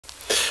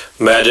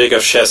Magic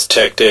of Chess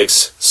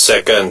Tactics,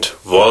 second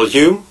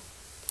volume,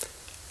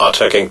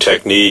 Attacking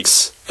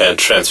Techniques and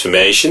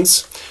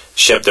Transformations,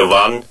 Chapter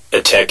 1,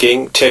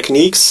 Attacking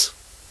Techniques.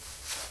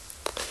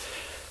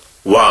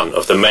 One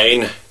of the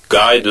main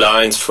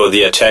guidelines for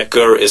the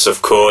attacker is,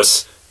 of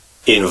course,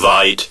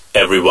 invite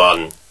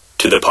everyone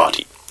to the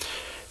party.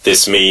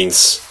 This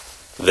means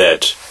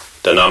that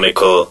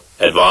dynamical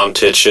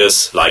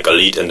advantages like a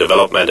lead and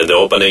development in the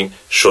opening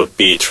could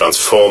be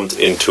transformed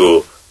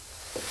into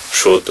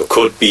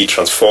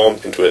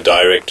a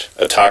direct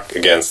attack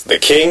against the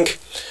king,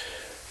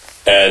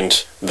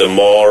 and the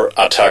more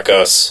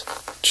attackers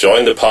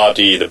join the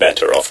party, the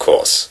better, of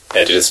course.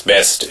 And it is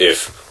best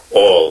if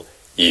all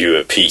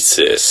your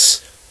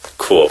pieces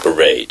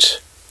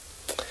cooperate,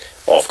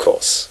 of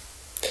course.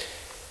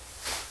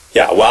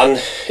 Yeah, one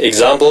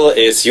example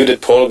is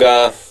Judith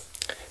Polgar,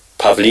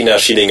 Pavlina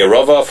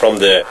Schilingerova from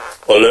the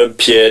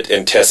Olympiad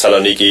in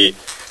Thessaloniki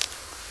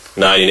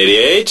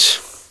 1988.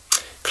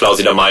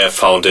 Claus Meyer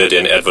found it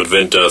in Edward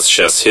Winter's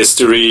Chess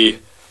History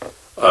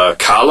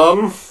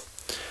column.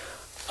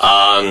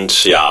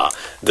 And yeah,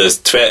 the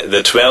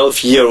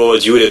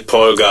 12-year-old Judith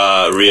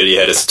Polgar really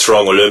had a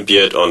strong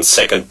Olympiad on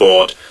second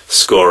board,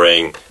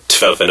 scoring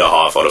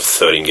 12.5 out of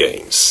 13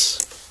 games.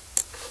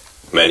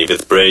 Many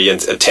with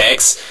brilliant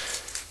attacks,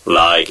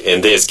 like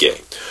in this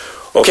game.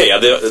 Okay,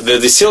 the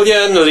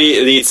Sicilian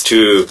leads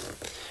to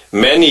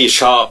many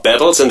sharp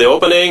battles in the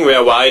opening,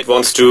 where White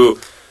wants to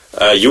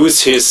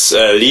use his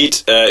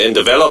lead in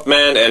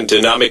development and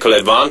dynamical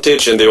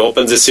advantage in the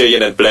open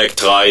Sicilian, and Black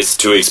tries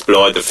to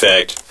exploit the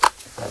fact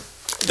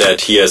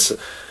that he has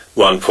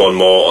one pawn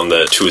more on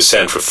the two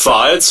central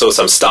files, so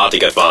some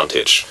static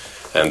advantage.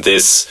 And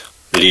this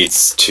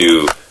leads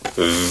to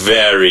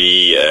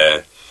very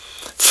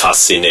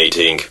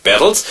fascinating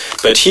battles.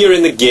 But here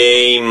in the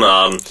game,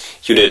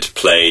 Judith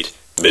played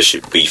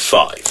bishop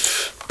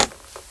b5.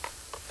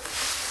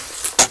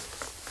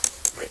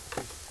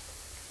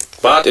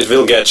 But it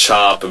will get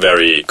sharp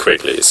very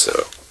quickly,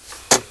 so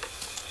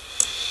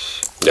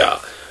yeah.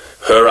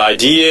 Her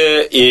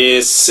idea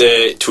is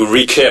to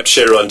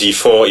recapture on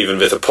d4 even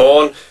with a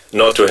pawn,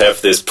 not to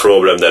have this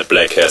problem that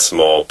Black has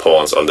more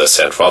pawns on the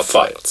central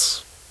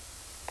files.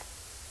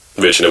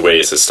 Which in a way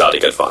is a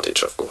static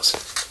advantage, of course.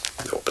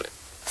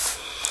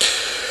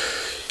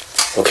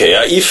 Okay,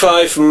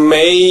 e5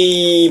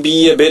 may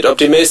be a bit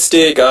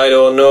optimistic, I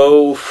don't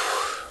know.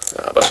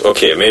 But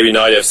okay, maybe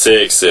knight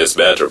f6 is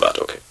better, but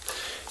okay.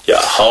 Yeah,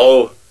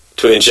 how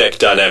to inject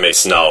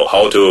dynamics now,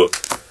 how to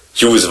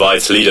use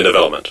White's lead in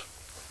development.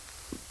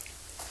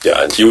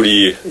 Yeah, and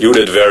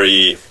Judith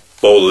very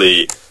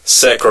boldly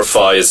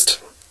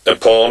sacrificed a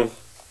pawn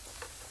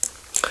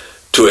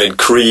to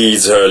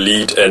increase her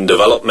lead in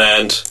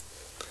development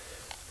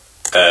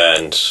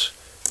and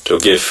to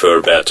give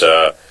her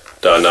better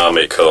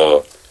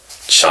dynamical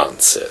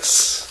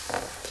chances.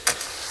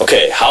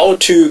 Okay, how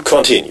to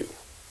continue?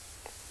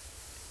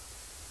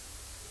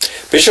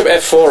 Bishop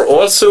f4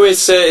 also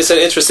is an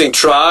interesting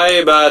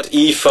try, but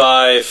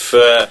e5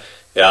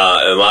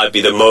 might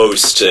be the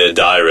most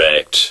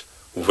direct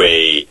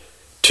way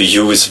to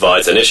use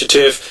White's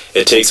initiative.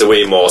 It takes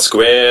away more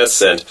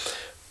squares, and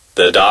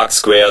the dark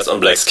squares on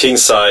Black's king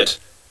side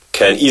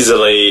can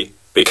easily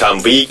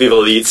become weak. We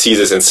will see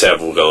this in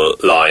several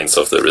lines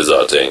of the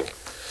resulting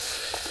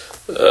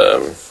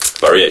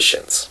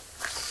variations.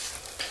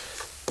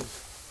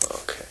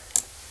 Okay.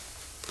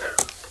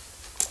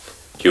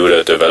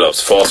 Judith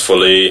develops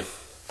forcefully.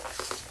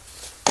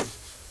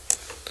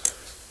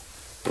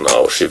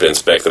 Now she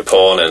wins back the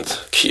pawn and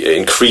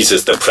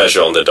increases the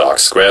pressure on the dark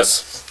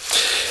squares.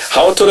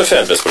 How to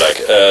defend with Black?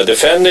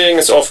 Defending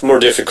is often more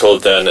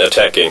difficult than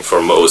attacking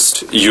for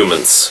most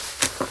humans.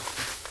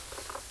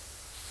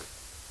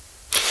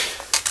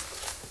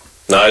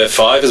 Knight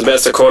f5 is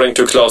best according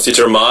to Klaus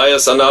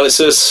Meyer's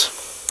analysis.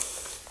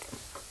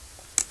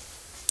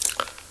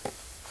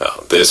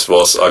 This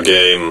was a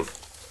game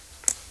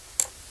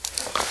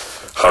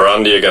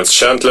Harandi against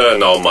Chandler, and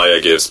now Meyer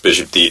gives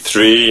bishop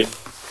d3.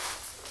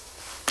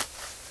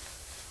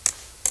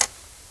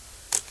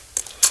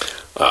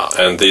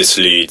 And this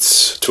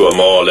leads to a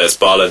more or less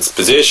balanced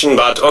position,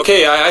 but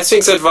okay, I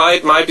think that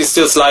White might be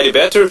still slightly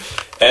better,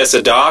 as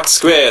the dark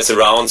squares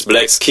around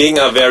Black's king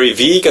are very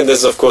weak, and this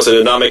is of course a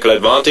dynamical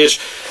advantage,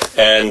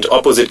 and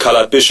opposite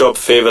colored bishop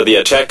favor the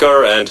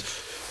attacker, and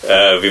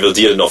we will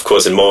deal of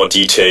course in more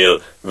detail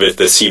with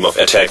the theme of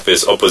attack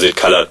with opposite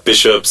colored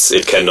bishops.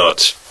 It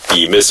cannot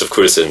be missed, of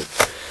course, in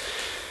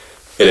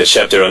a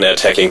chapter on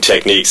attacking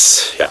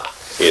techniques. Yeah,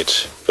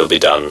 it will be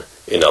done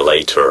in a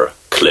later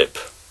clip.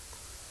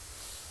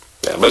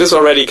 Yeah, but this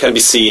already can be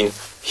seen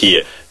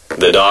here.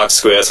 The dark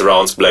squares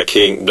around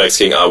Black's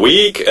king are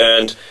weak,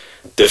 and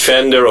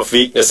defender of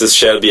weaknesses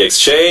shall be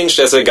exchanged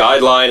as a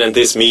guideline, and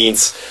this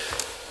means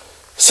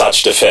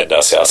such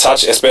defenders,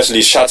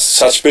 especially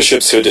such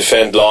bishops who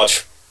defend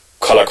large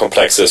color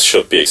complexes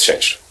should be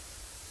exchanged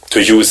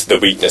to use the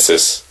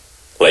weaknesses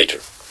later.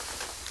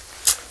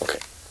 Okay.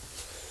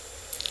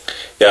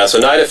 Yeah, so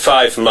knight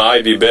f5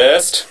 might be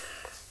best.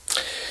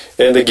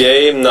 In the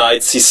game,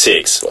 knight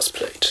c6 was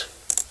played.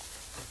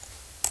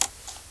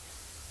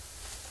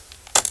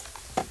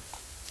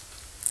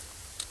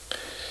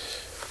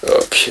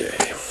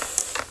 Okay.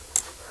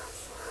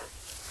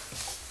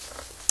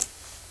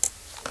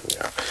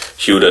 Yeah.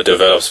 Judith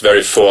develops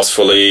very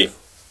forcefully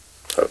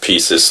her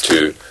pieces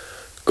to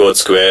good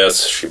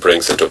squares. She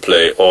brings into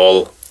play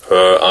all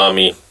her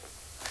army.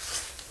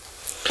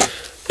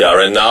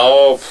 Yeah, and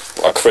now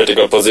a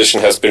critical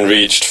position has been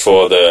reached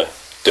for the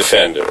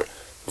defender.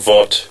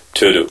 What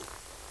to do?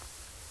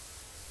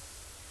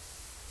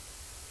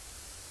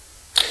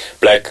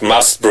 Black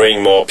must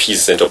bring more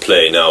pieces into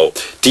play now.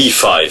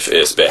 d5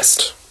 is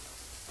best.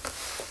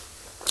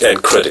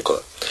 And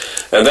critical.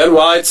 And then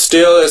white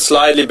still is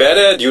slightly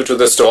better due to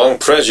the strong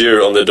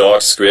pressure on the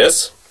dark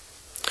squares.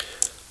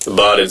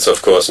 But it's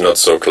of course not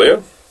so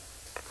clear.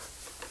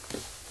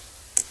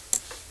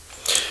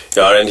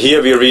 Yeah, and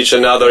here we reach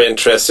another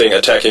interesting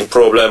attacking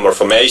problem or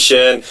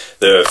formation.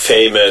 The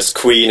famous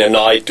queen and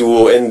knight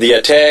duo in the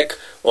attack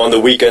on the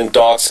weakened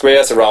dark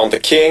squares around the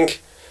king.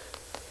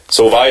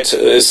 So white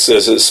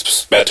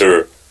is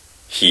better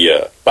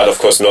here, but of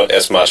course not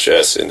as much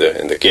as in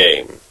the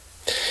game.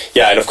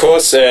 Yeah, and of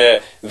course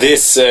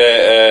this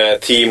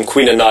theme,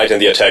 queen and knight in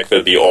the attack,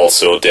 will be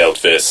also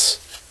dealt with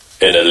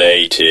in a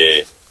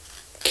later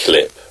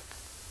clip.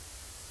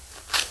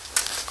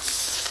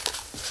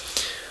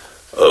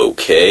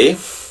 Okay.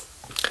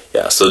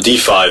 Yeah, so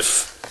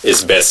d5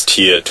 is best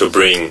here to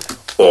bring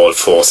all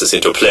forces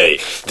into play.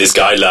 This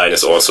guideline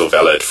is also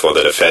valid for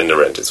the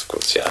defender, and it's of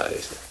course, yeah,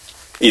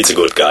 it's a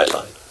good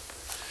guideline.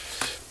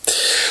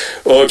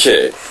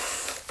 Okay.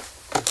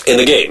 In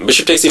the game,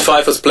 bishop takes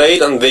c5 was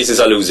played, and this is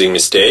a losing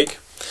mistake.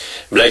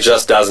 Black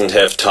just doesn't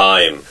have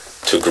time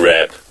to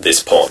grab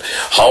this pawn.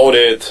 How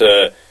did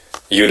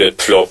Judith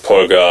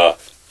Polgar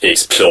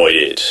exploit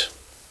it?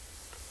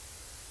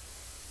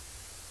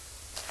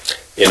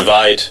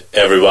 Invite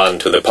everyone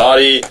to the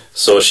party,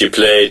 so she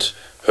played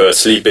her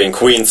sleeping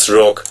queen's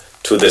rook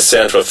to the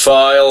central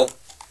file.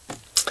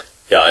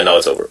 Yeah, and now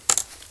it's over.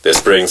 This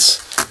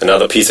brings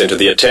another piece into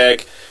the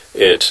attack.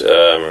 It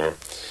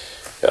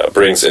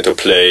brings into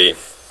play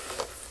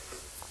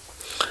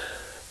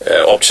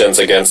options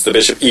against the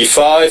bishop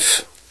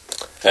e5,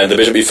 and the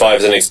bishop e5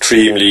 is an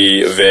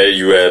extremely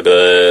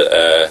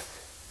valuable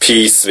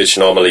piece which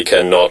normally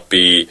cannot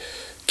be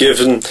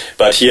given,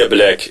 but here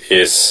black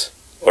is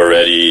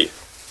already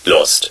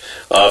lost.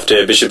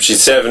 After bishop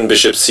g7,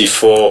 bishop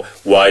c4,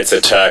 white's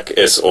attack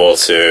is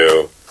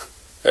also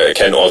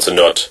can also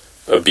not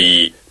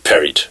be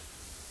parried.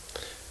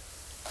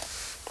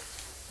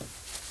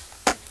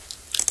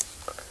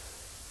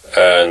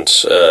 And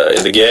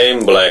in the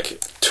game, black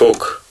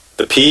took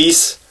the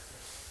piece,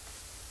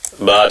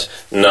 but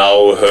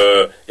now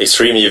her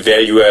extremely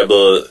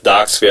valuable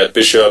dark squared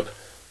bishop,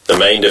 the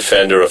main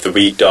defender of the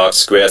weak dark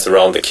squares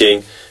around the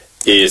king,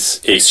 is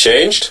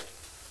exchanged,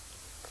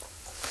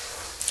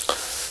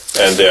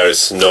 and there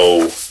is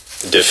no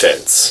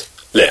defense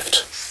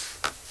left.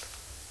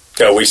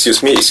 Oh,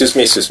 excuse me.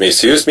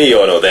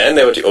 Oh no, then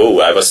they would.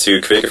 Oh, I was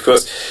too quick, of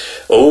course.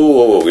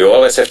 Oh, we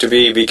always have to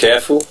be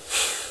careful.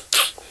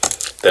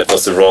 That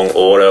was the wrong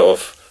order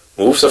of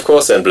moves, of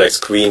course, and black's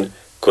queen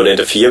could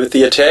interfere with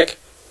the attack.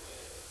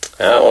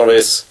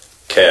 Always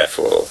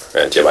careful.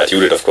 And yeah, but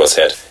Judith, of course,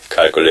 had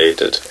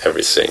calculated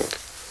everything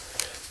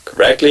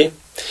correctly.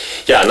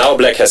 Yeah, now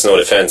black has no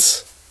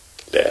defense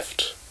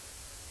left.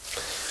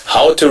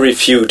 How to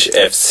refute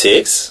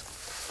f6?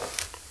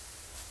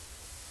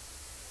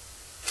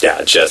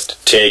 Yeah,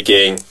 just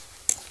taking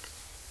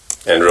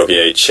and rook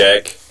e8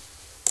 check,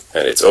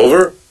 and it's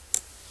over.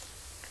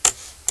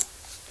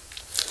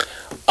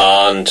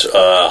 And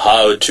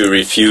how to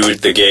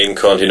refute the game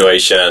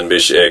continuation,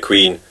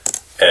 queen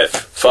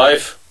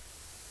f5.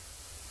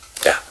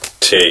 Yeah,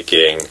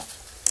 taking,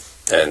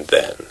 and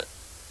then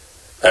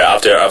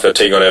after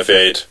taking on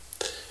f8,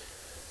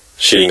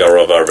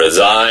 Schillingerova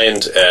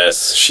resigned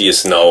as she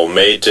is now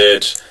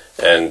mated,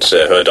 and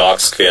her dark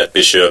squared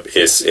bishop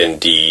is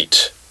indeed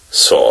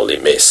sorely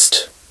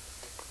missed.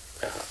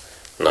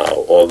 Now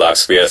all dark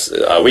squares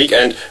are weak,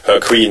 and her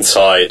queen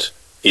side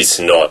is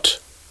not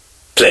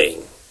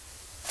playing.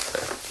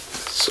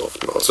 It's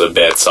often also a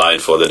bad sign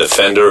for the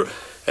defender,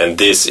 and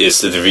this is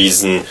the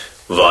reason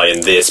why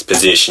in this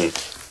position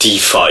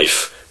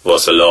d5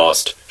 was the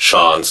last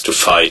chance to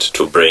fight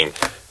to bring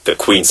the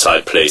queen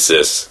side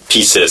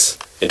pieces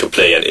into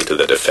play and into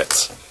the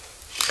defense.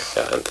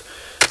 Yeah, and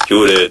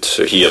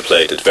Judith here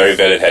played it very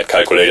well and had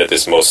calculated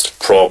this most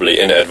probably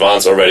in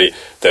advance already,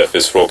 that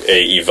with rook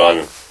a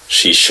e1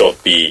 she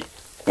should be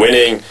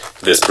winning.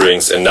 This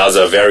brings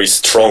another very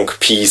strong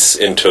piece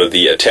into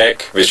the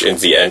attack, which in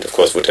the end of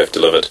course would have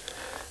delivered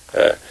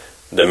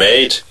the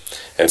mate.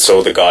 And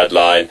so the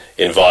guideline,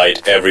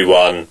 invite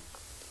everyone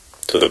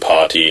to the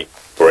party,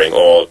 bring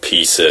all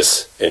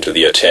pieces into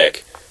the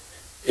attack,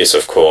 is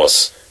of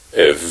course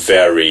a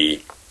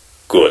very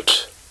good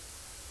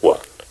one.